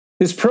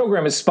This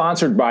program is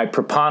sponsored by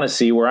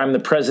Proponisi, where I'm the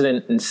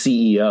president and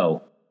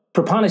CEO.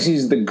 Proponisi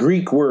is the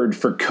Greek word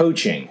for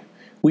coaching.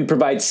 We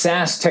provide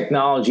SaaS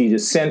technology to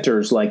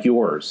centers like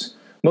yours.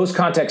 Most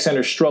contact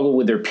centers struggle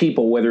with their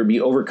people, whether it be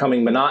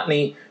overcoming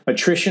monotony,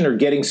 attrition, or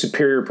getting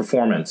superior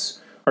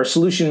performance. Our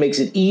solution makes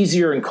it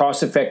easier and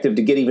cost-effective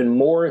to get even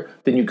more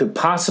than you could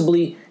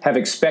possibly have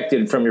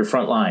expected from your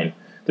frontline.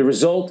 The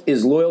result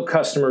is loyal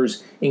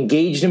customers,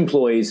 engaged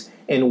employees,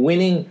 and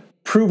winning,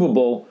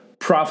 provable,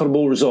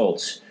 profitable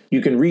results. You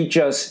can reach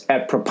us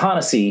at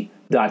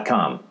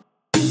proponisi.com.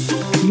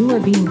 You are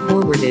being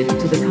forwarded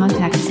to the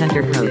Contact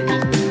Center Coach.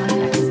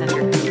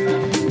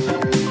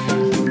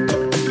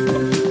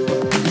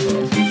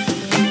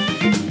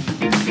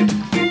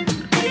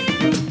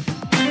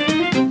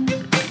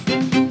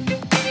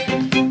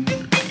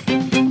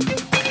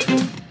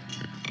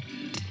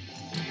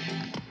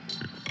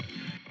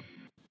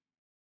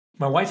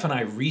 My wife and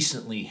I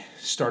recently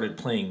started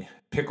playing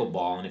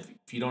pickleball, and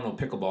if you don't know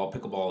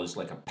pickleball is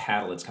like a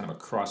paddle. It's kind of a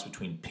cross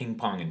between ping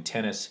pong and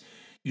tennis.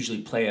 Usually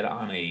play it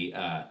on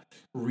a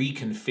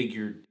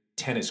reconfigured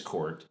tennis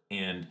court.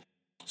 And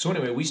so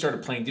anyway, we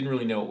started playing, didn't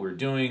really know what we were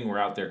doing. We're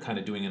out there kind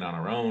of doing it on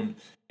our own.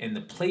 And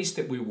the place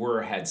that we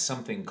were had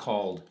something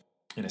called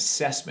an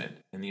assessment.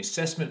 And the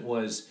assessment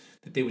was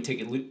that they would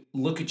take a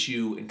look at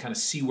you and kind of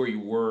see where you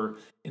were,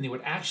 and they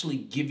would actually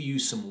give you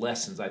some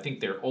lessons. I think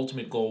their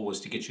ultimate goal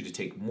was to get you to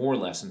take more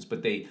lessons,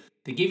 but they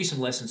gave you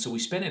some lessons. So we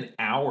spent an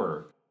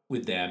hour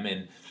with them,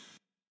 and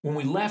when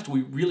we left,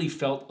 we really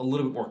felt a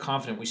little bit more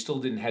confident. We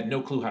still had no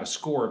clue how to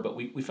score, but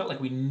we felt like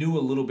we knew a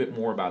little bit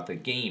more about the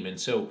game. And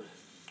so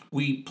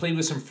we played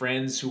with some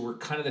friends who were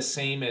kind of the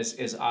same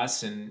as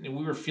us, and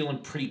we were feeling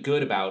pretty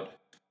good about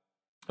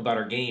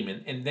our game.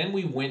 And then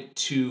we went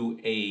to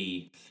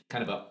a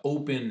kind of an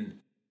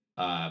open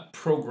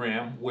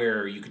program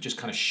where you could just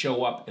kind of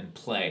show up and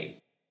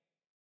play.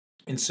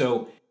 And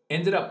so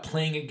ended up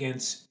playing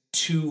against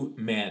two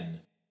men,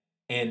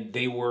 and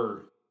they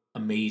were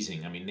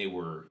amazing. I mean, they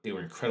were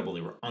incredible.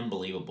 They were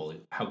unbelievable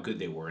how good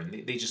they were. And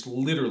they just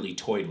literally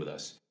toyed with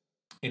us.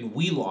 And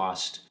we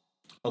lost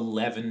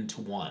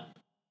 11-1.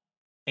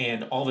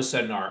 And all of a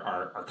sudden,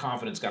 our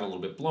confidence got a little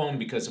bit blown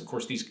because, of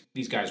course,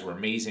 these guys were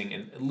amazing.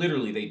 And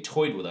literally, they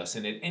toyed with us.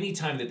 And at any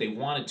time that they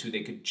wanted to,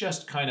 they could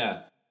just kind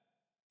of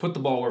put the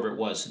ball wherever it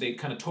was. So they'd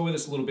kind of toy with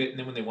us a little bit. And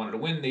then when they wanted to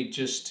win, they'd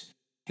just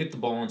hit the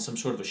ball in some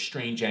sort of a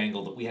strange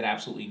angle that we had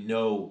absolutely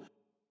no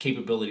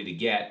capability to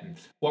get. And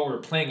while we were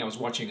playing, I was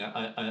watching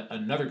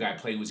another guy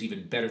play who was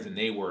even better than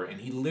they were.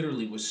 And he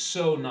literally was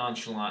so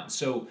nonchalant and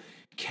so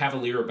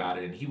cavalier about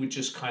it. And he would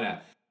just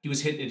he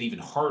was hitting it even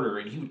harder,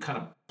 and he would kind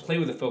of play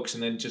with the folks,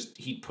 and then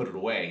he'd put it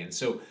away. And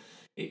so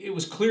it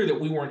was clear that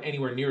we weren't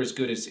anywhere near as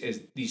good as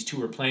these two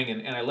were playing,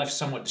 and I left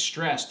somewhat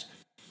distressed.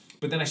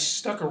 But then I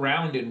stuck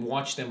around and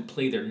watched them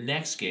play their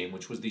next game,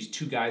 which was these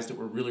two guys that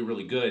were really,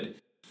 really good.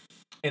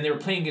 And they were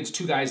playing against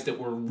two guys that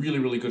were really,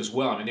 really good as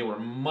well. I mean, they were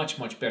much,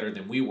 much better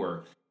than we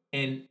were.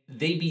 And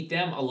they beat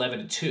them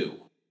 11-2.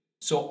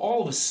 So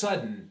all of a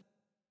sudden,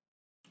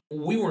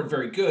 we weren't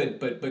very good,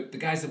 but the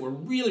guys that were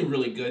really,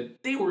 really good,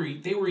 they were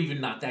even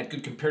not that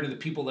good compared to the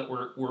people that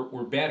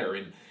were better.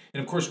 And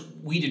of course,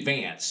 we'd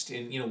advanced,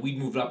 and we'd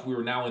moved up. We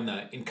were now in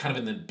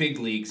the big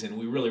leagues, and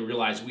we really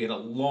realized we had a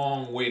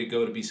long way to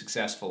go to be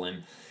successful.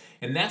 And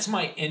that's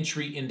my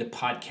entry into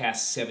podcast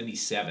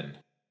 77.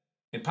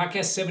 And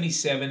podcast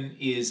 77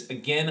 is,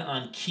 again,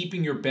 on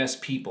keeping your best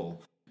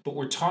people, but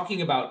we're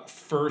talking about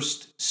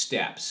first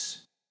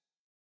steps.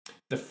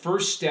 The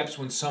first steps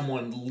when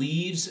someone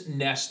leaves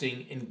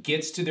nesting and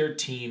gets to their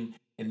team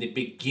and they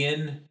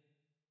begin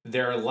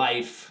their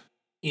life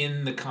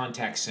in the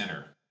contact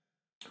center.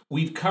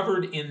 We've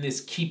covered in this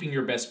keeping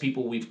your best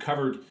people, we've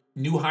covered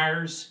new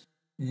hires,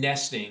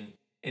 nesting,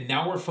 and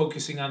now we're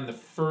focusing on the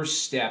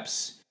first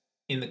steps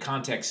in the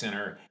contact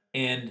center.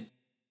 And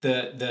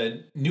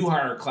the new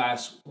hire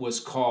class was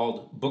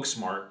called Book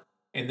Smart,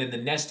 and then the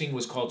nesting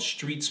was called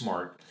Street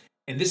Smart.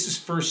 And this is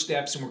first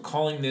steps, and we're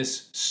calling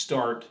this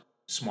Start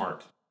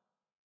Smart.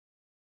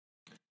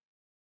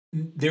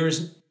 There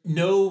is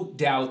no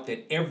doubt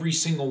that every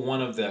single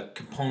one of the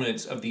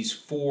components of these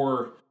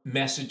four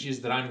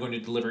messages that I'm going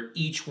to deliver,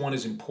 each one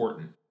is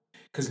important.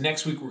 Because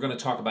next week we're going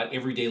to talk about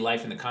everyday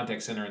life in the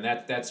contact center, and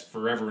that's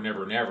forever and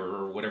ever and ever,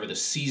 or whatever the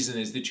season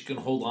is that you can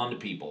hold on to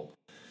people.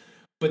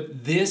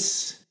 But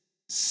this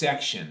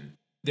section,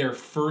 their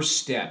first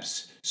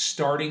steps,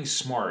 starting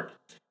smart,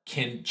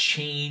 can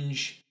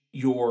change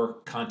your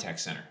contact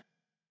center.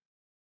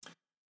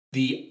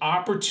 The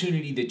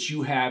opportunity that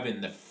you have in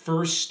the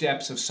first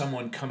steps of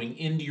someone coming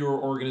into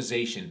your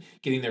organization,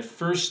 getting their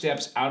first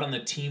steps out on the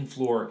team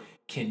floor,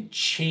 can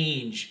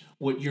change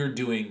what you're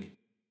doing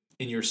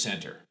in your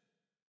center.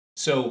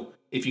 So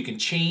if you can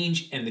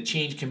change, and the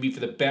change can be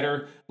for the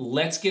better,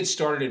 let's get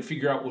started and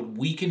figure out what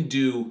we can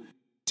do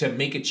to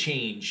make a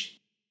change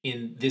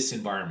in this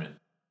environment.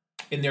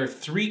 And there are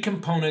three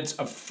components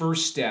of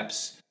first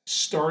steps,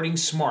 starting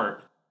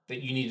smart,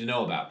 that you need to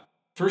know about.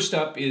 First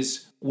up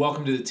is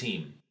welcome to the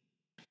team.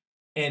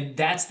 And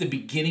that's the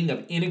beginning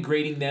of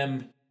integrating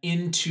them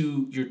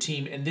into your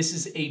team, and this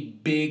is a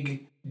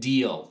big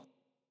deal.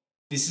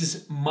 This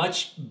is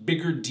much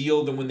bigger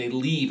deal than when they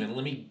leave. And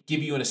let me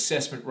give you an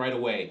assessment right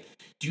away.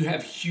 Do you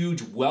have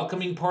huge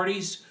welcoming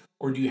parties,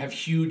 or do you have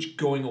huge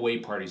going away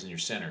parties in your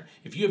center?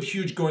 If you have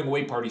huge going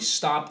away parties,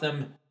 stop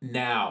them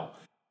now.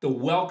 The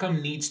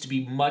welcome needs to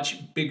be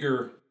much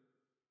bigger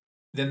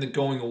than the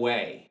going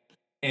away.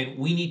 And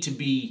we need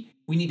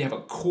to have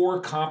a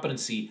core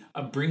competency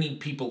of bringing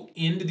people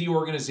into the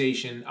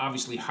organization,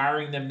 obviously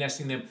hiring them,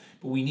 nesting them,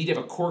 but we need to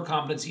have a core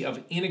competency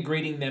of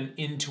integrating them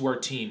into our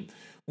team.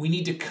 We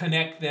need to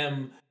connect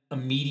them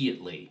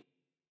immediately.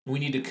 We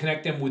need to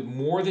connect them with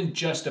more than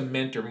just a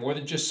mentor, more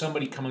than just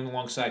somebody coming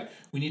alongside.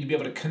 We need to be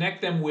able to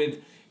connect them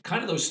with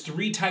kind of those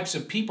three types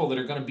of people that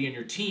are going to be on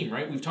your team,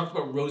 right? We've talked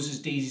about roses,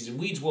 daisies, and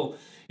weeds. Well,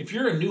 if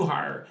you're a new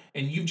hire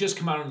and you've just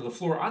come out onto the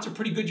floor, odds are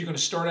pretty good you're going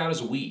to start out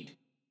as a weed.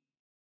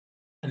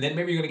 And then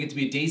maybe you're going to get to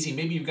be a daisy.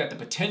 Maybe you've got the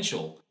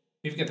potential.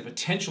 Maybe you've got the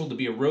potential to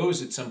be a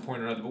rose at some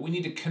point or another. But we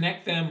need to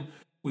connect them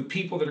with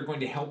people that are going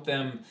to help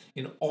them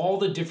in all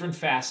the different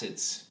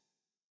facets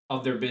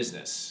of their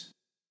business.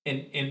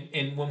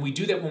 And when we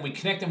do that, when we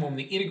connect them, when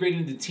we integrate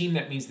into the team,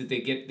 that means that they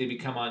get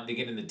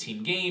in the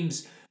team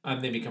games.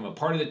 They become a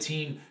part of the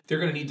team. They're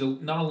going to need to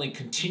not only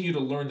continue to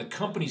learn the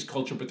company's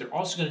culture, but they're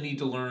also going to need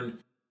to learn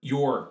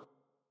your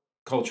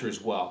culture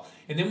as well.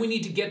 And then we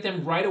need to get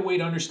them right away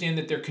to understand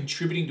that they're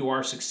contributing to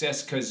our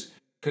success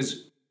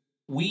because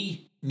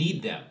we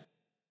need them.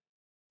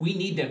 We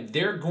need them.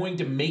 They're going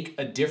to make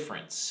a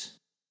difference.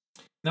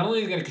 Not only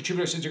are they going to contribute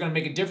to our success, they're going to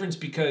make a difference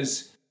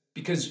because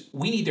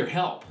we need their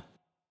help.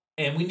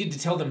 And we need to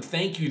tell them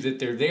thank you that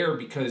they're there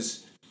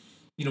because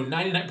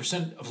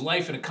 99% of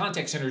life in a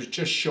contact center is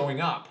just showing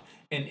up.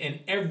 And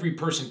every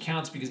person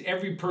counts because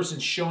every person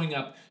showing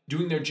up,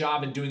 doing their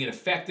job and doing it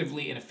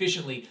effectively and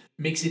efficiently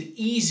makes it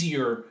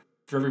easier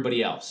for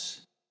everybody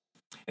else.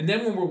 And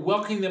then when we're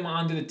welcoming them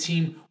onto the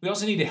team, we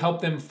also need to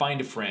help them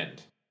find a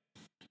friend.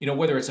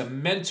 Whether it's a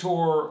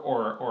mentor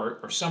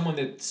or someone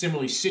that's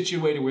similarly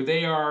situated where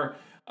they are,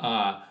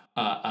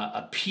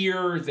 a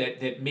peer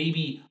that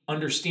maybe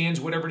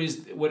understands whatever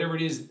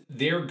it is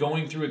they're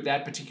going through at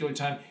that particular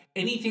time.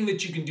 Anything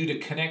that you can do to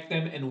connect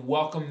them and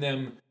welcome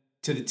them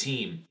to the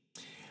team.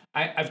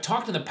 I've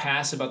talked in the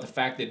past about the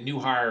fact that new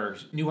hire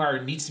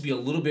needs to be a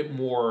little bit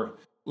more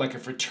like a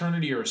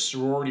fraternity or a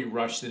sorority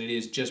rush than it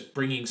is just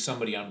bringing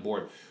somebody on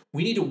board.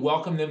 We need to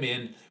welcome them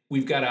in.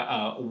 We've got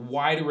a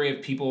wide array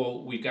of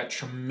people. We've got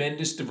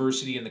tremendous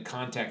diversity in the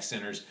contact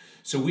centers.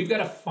 So we've got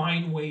to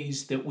find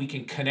ways that we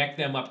can connect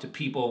them up to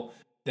people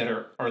that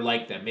are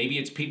like them. Maybe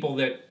it's people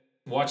that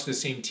watch the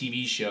same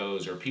TV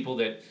shows or people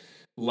that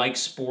like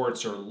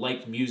sports or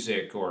like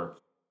music, or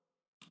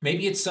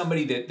maybe it's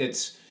somebody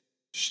that's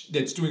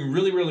doing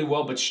really, really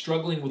well but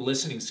struggling with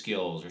listening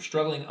skills or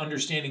struggling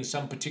understanding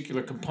some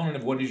particular component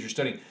of what it is you're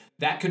studying.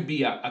 That could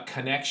be a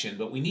connection,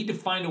 but we need to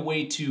find a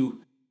way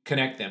to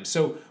connect them.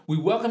 So we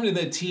welcome to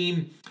the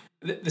team.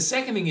 The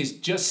second thing is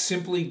just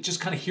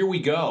kind of here we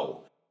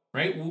go,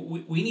 right?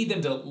 We need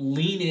them to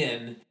lean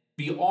in,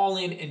 be all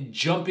in, and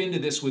jump into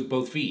this with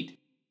both feet,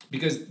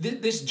 because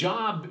this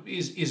job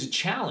is a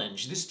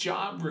challenge. This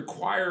job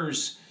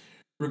requires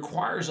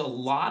a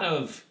lot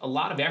of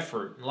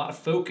effort and a lot of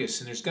focus,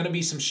 and there's going to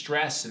be some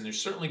stress, and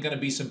there's certainly going to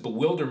be some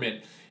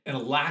bewilderment and a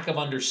lack of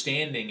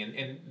understanding,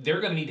 and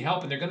they're going to need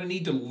help, and they're going to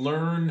need to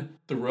learn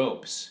the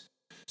ropes.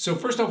 So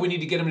first off, we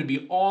need to get them to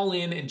be all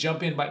in and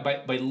jump in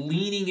by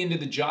leaning into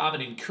the job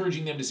and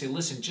encouraging them to say,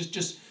 listen,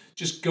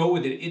 just go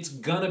with it. It's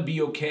going to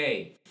be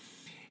okay.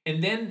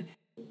 And then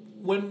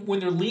when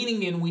they're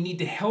leaning in, we need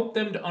to help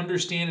them to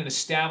understand and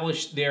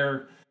establish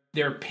their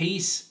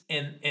pace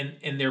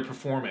and their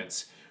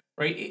performance.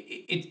 Right?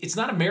 It's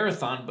not a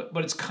marathon,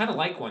 but it's kind of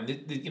like one.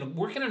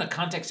 Working in a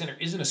contact center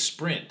isn't a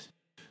sprint.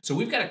 So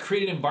we've got to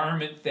create an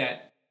environment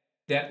that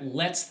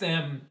lets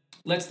them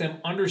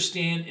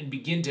understand and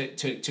begin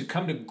to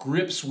come to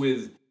grips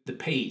with the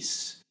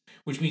pace,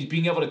 which means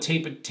being able to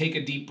take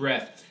a deep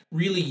breath,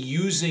 really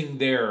using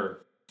their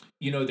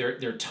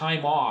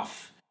time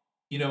off,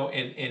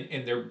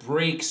 and their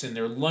breaks and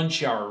their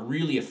lunch hour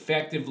really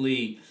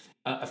effectively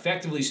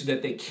so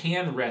that they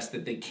can rest,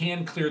 that they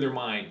can clear their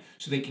mind,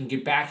 so they can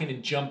get back in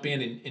and jump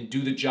in and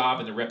do the job,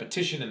 and the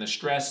repetition and the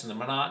stress and the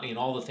monotony and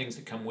all the things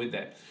that come with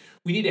that.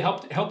 We need to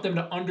help them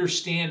to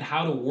understand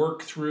how to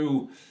work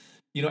through,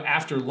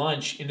 after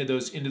lunch into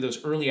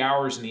those early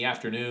hours in the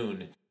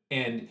afternoon,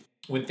 and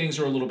when things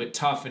are a little bit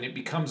tough and it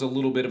becomes a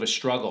little bit of a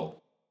struggle.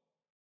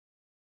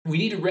 We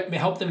need to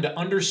help them to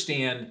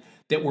understand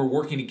that we're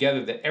working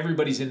together, that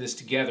everybody's in this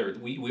together.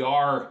 We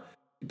are,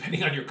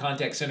 depending on your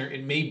contact center,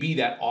 it may be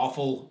that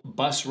awful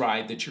bus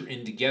ride that you're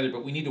in together,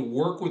 but we need to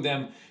work with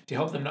them to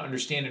help them to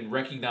understand and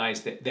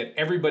recognize that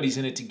everybody's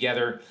in it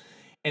together.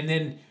 And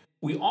then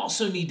we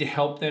also need to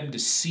help them to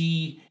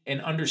see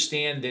and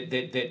understand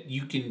that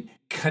you can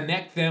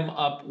connect them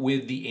up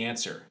with the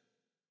answer.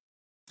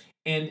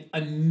 And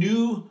a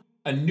new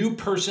A new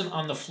person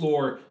on the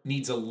floor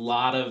needs a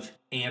lot of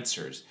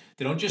answers.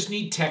 They don't just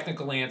need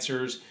technical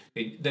answers,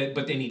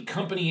 but they need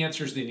company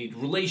answers, they need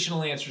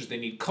relational answers, they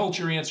need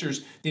culture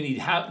answers, they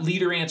need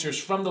leader answers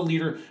from the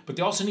leader, but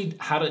they also need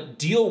how to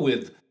deal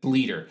with the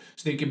leader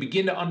so they can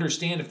begin to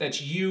understand if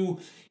that's you,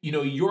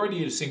 your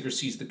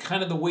idiosyncrasies, the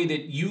kind of the way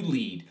that you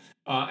lead.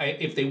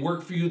 If they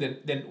work for you,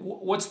 then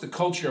what's the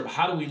culture of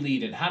how do we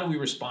lead and how do we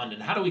respond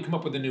and how do we come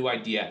up with a new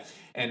idea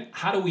and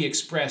how do we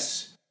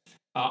express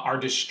our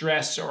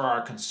distress or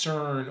our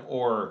concern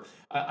or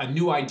a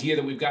new idea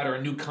that we've got or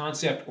a new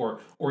concept,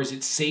 or is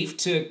it safe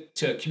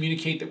to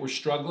communicate that we're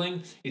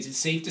struggling? Is it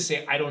safe to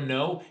say, I don't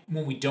know?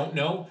 When we don't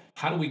know,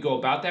 how do we go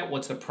about that?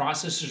 What's the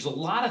process? There's a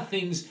lot of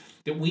things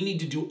that we need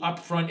to do up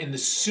front, and the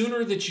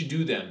sooner that you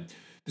do them,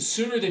 the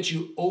sooner that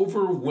you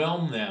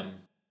overwhelm them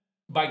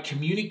by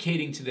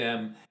communicating to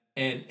them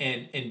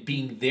and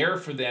being there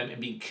for them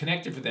and being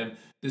connected for them,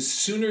 the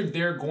sooner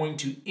they're going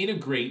to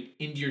integrate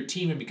into your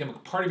team and become a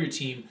part of your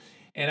team.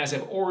 And as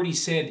I've already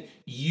said,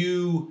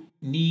 you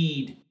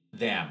need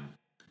them.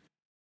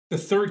 The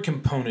third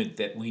component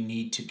that we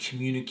need to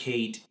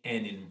communicate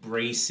and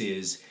embrace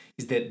is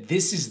that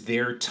this is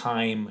their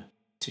time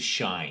to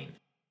shine.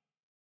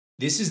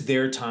 This is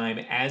their time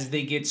as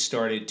they get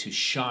started to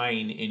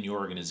shine in your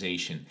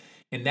organization.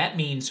 And that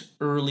means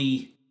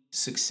early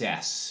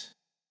success.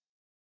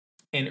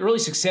 And early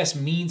success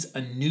means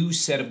a new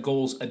set of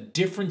goals, a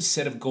different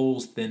set of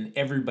goals than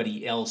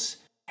everybody else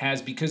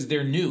has because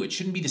they're new. It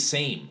shouldn't be the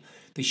same.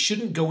 They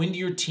shouldn't go into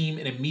your team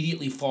and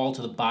immediately fall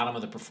to the bottom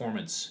of the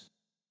performance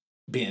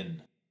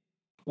bin,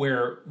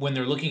 where when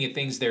they're looking at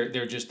things, they're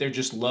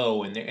just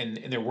low and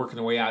they're working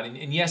their way out.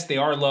 And yes, they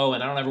are low,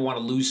 and I don't ever want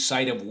to lose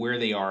sight of where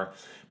they are,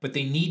 but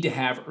they need to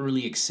have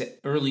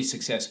early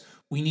success.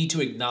 We need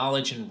to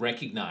acknowledge and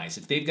recognize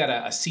if they've got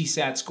a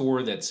CSAT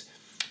score that's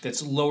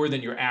lower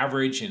than your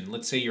average, and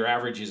let's say your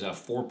average is a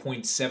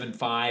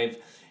 4.75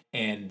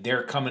 and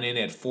they're coming in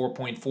at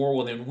 4.4,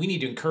 well then we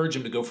need to encourage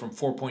them to go from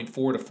 4.4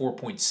 to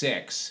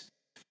 4.6.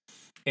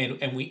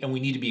 And we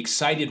need to be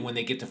excited when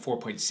they get to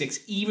 4.6,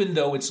 even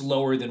though it's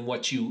lower than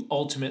what you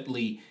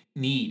ultimately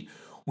need.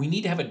 We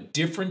need to have a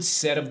different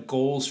set of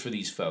goals for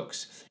these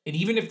folks. And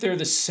even if they're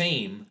the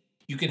same,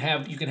 you can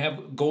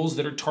have goals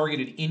that are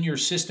targeted in your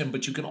system,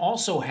 but you can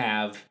also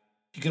have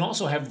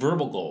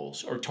verbal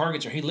goals or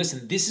targets, or hey,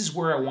 listen, this is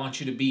where I want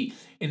you to be.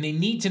 And they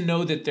need to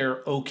know that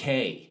they're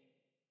okay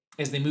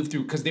as they move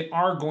through, because they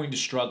are going to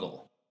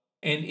struggle.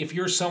 And if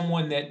you're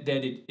someone that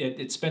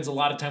it spends a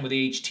lot of time with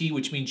AHT,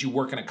 which means you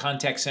work in a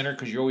contact center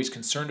because you're always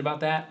concerned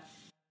about that,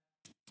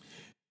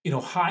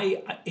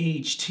 high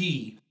AHT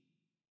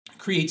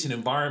creates an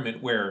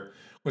environment where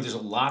there's a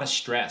lot of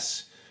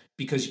stress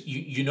because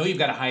you've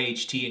got a high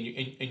AHT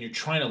and you're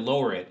trying to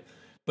lower it,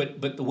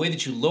 but the way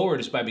that you lower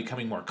it is by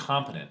becoming more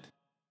competent.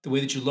 The way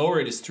that you lower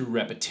it is through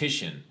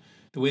repetition.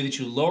 The way that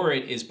you lower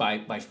it is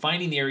by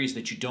finding the areas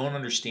that you don't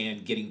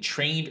understand, getting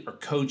trained or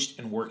coached,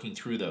 and working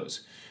through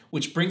those.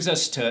 Which brings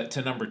us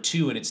to number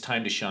 2, and it's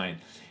time to shine.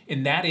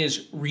 And that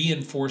is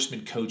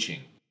reinforcement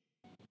coaching.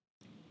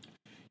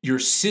 Your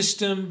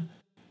system,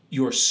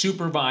 your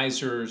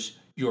supervisors,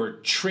 your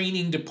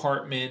training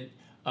department,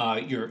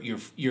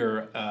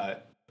 your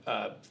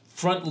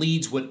front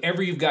leads,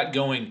 whatever you've got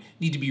going,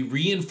 need to be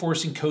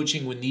reinforcing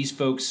coaching when these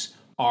folks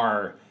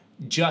are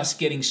just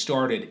getting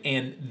started.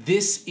 And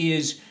this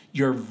is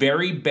your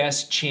very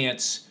best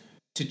chance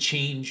to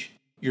change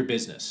your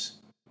business.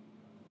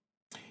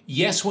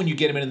 Yes, when you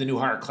get them into the new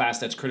hire class,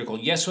 that's critical.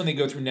 Yes, when they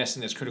go through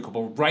nesting, that's critical.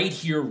 But right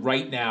here,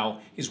 right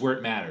now is where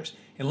it matters.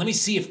 And let me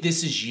see if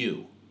this is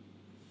you.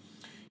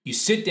 You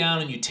sit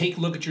down and you take a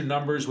look at your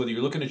numbers, whether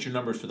you're looking at your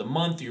numbers for the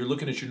month or you're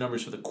looking at your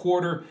numbers for the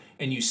quarter,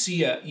 and you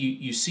see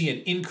you see an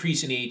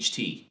increase in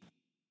AHT.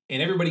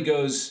 And everybody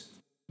goes,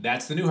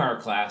 that's the new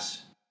hire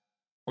class.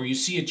 Or you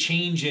see a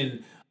change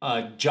in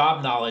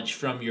job knowledge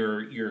from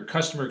your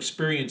customer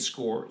experience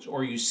scores,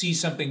 or you see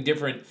something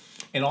different,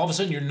 and all of a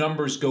sudden your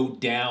numbers go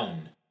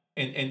down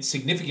and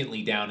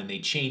significantly down, and they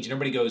change, and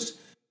everybody goes,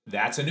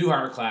 that's a new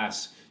hire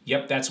class.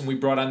 Yep, that's when we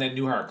brought on that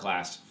new hire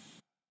class.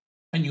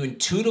 And you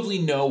intuitively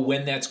know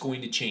when that's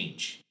going to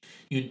change.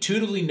 You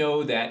intuitively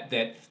know that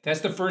that's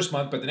the first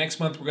month, but the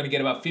next month we're going to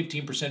get about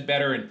 15%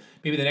 better, and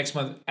maybe the next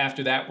month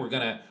after that we're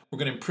going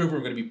to improve. We're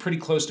going to be pretty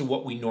close to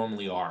what we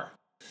normally are.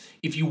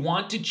 If you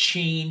want to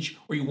change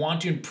or you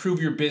want to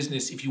improve your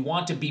business, if you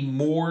want to be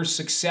more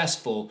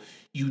successful,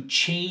 you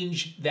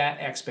change that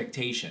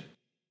expectation.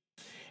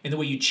 And the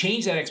way you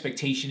change that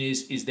expectation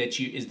is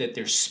that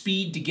their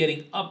speed to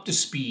getting up to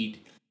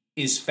speed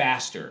is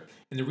faster.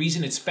 And the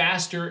reason it's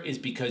faster is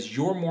because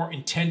you're more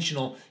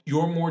intentional,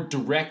 you're more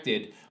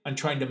directed on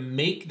trying to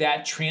make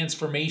that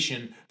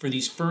transformation for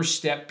these first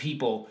step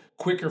people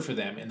quicker for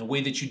them. And the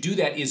way that you do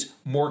that is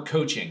more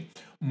coaching,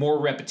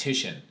 more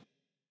repetition,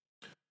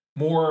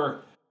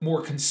 more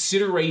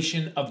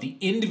consideration of the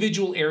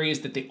individual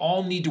areas that they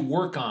all need to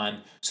work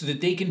on so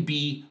that they can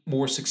be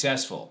more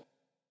successful.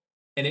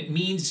 And it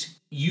means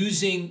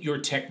using your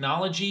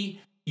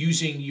technology,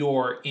 using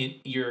your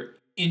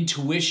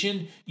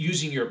intuition,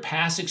 using your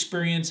past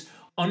experience,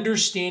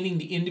 understanding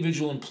the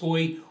individual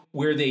employee,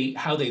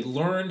 how they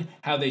learn,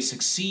 how they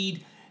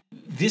succeed.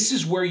 This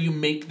is where you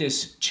make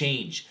this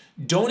change.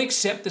 Don't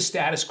accept the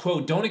status quo.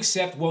 Don't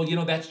accept, well,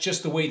 that's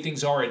just the way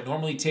things are. It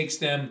normally takes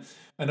them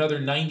another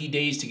 90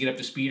 days to get up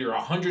to speed, or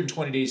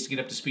 120 days to get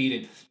up to speed.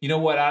 And you know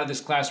what? Out of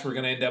this class, we're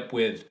going to end up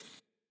with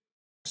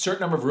a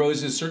certain number of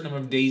roses, certain number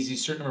of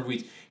daisies, certain number of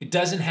weeds. It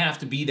doesn't have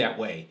to be that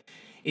way.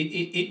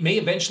 It may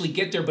eventually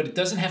get there, but it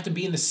doesn't have to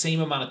be in the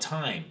same amount of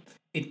time.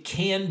 It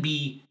can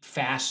be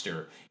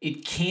faster.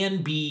 It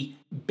can be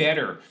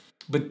better.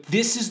 But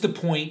this is the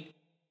point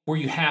where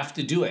you have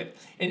to do it.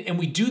 And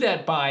we do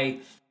that by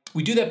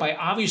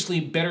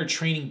obviously better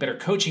training, better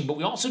coaching, but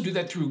we also do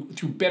that through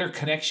better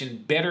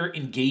connection, better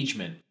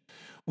engagement.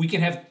 We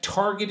can have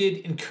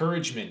targeted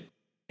encouragement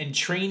and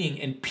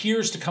training and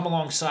peers to come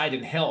alongside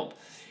and help.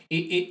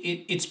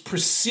 It's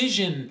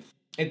precision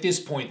at this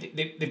point.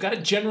 They've got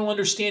a general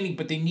understanding,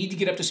 but they need to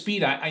get up to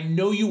speed. I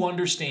know you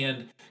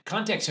understand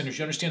contact centers.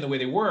 You understand the way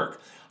they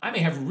work. I may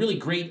have really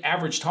great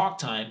average talk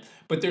time,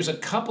 but there's a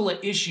couple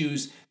of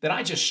issues that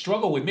I just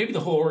struggle with. Maybe the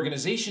whole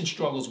organization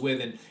struggles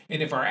with. And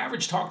if our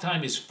average talk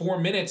time is 4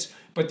 minutes,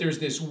 but there's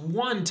this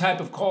one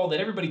type of call that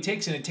everybody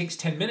takes and it takes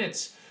 10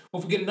 minutes,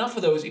 well, if we get enough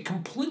of those, it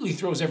completely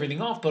throws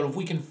everything off. But if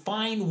we can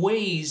find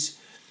ways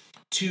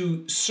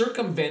to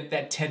circumvent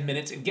that 10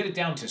 minutes and get it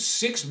down to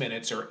 6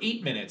 minutes or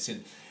 8 minutes,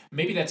 and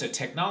maybe that's a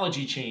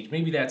technology change,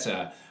 maybe that's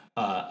a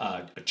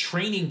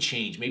training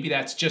change, maybe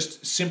that's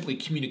just simply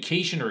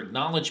communication or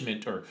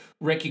acknowledgement or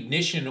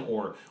recognition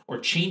or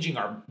changing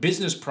our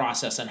business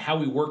process and how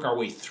we work our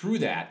way through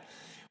that.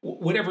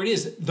 Whatever it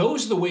is,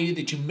 those are the way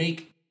that you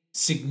make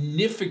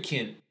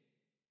significant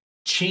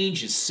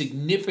changes,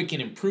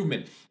 significant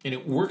improvement, and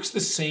it works the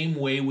same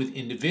way with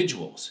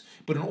individuals.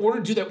 But in order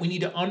to do that, we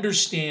need to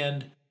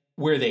understand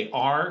where they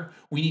are.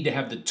 We need to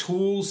have the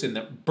tools and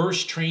the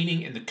burst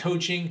training and the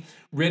coaching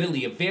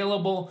readily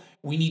available.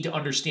 We need to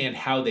understand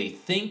how they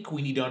think.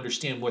 We need to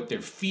understand what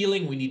they're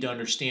feeling. We need to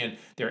understand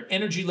their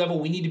energy level.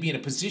 We need to be in a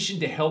position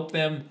to help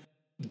them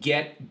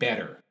get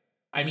better.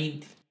 I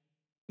mean,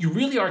 you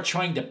really are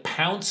trying to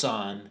pounce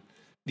on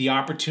the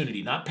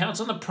opportunity, not pounce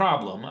on the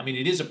problem. I mean,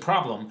 it is a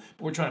problem,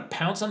 but we're trying to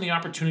pounce on the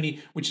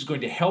opportunity, which is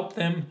going to help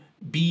them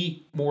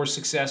be more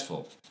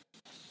successful.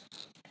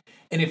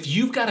 And if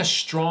you've got a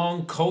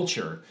strong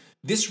culture,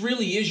 this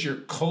really is your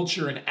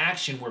culture in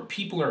action, where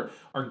people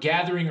are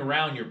gathering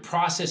around, your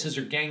processes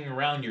are gathering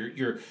around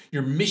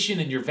your mission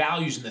and your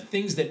values and the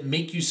things that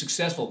make you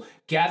successful,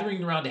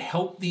 gathering around to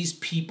help these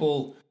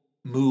people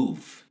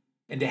move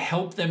and to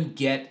help them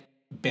get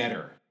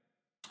better.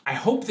 I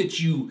hope that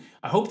you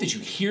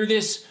hear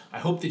this. I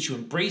hope that you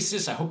embrace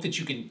this. I hope that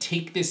you can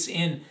take this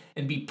in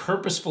and be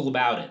purposeful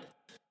about it.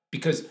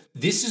 Because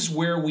this is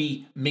where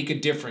we make a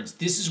difference.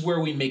 This is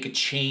where we make a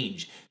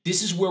change.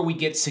 This is where we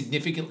get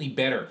significantly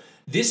better.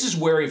 This is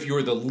where, if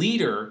you're the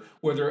leader,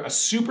 whether a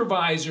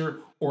supervisor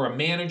or a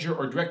manager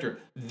or director,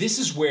 this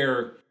is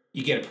where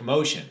you get a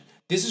promotion.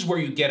 This is where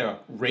you get a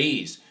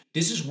raise.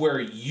 This is where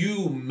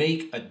you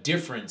make a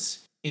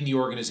difference in the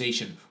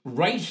organization,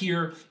 right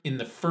here in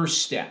the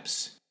first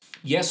steps.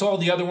 Yes, all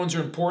the other ones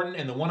are important,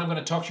 and the one I'm going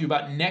to talk to you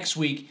about next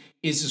week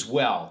is as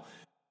well.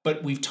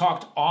 But we've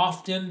talked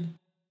often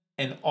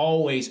and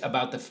always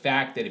about the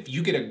fact that if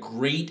you get a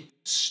great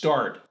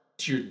start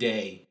to your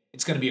day,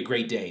 it's going to be a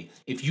great day.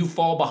 If you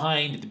fall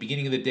behind at the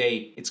beginning of the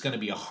day, it's going to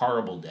be a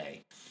horrible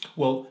day.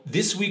 Well,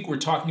 this week we're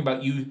talking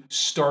about you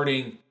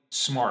starting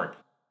smart,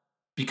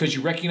 because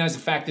you recognize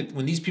the fact that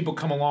when these people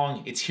come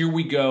along, it's here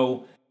we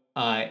go,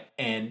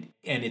 and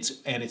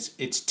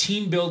it's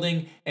team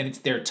building, and it's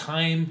their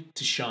time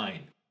to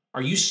shine.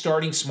 Are you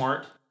starting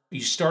smart? Are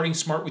you starting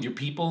smart with your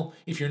people?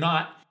 If you're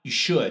not, you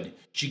should. You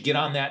should get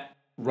on that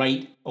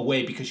right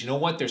away, because you know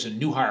what? There's a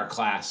new hire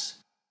class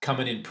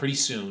coming in pretty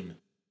soon,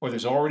 or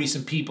there's already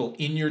some people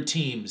in your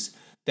teams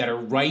that are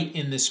right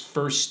in this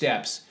first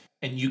steps,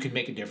 and you can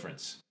make a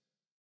difference.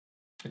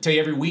 I tell you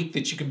every week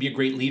that you can be a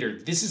great leader.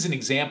 This is an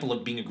example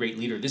of being a great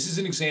leader. This is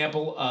an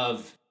example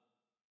of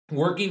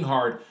working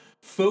hard,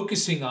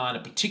 focusing on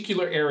a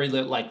particular area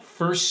like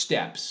first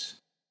steps,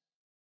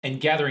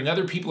 and gathering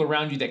other people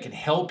around you that can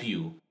help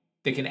you,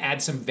 that can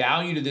add some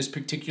value to this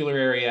particular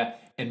area,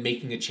 and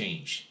making a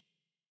change.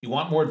 You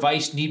want more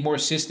advice, need more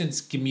assistance,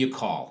 give me a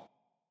call.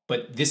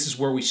 But this is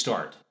where we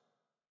start.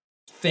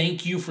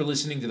 Thank you for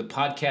listening to the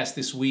podcast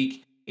this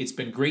week. It's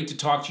been great to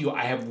talk to you.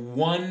 I have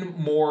one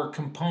more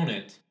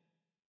component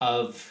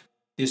of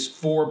this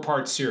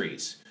 4-part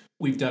series.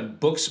 We've done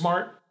Book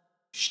Smart,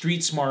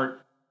 Street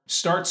Smart,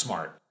 Start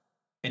Smart,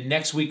 and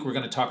next week we're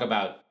going to talk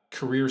about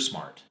Career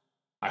Smart.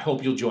 I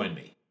hope you'll join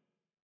me.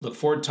 Look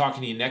forward to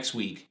talking to you next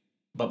week.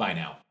 Bye-bye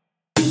now.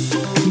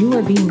 You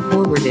are being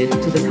forwarded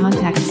to the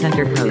contact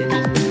center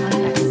coach.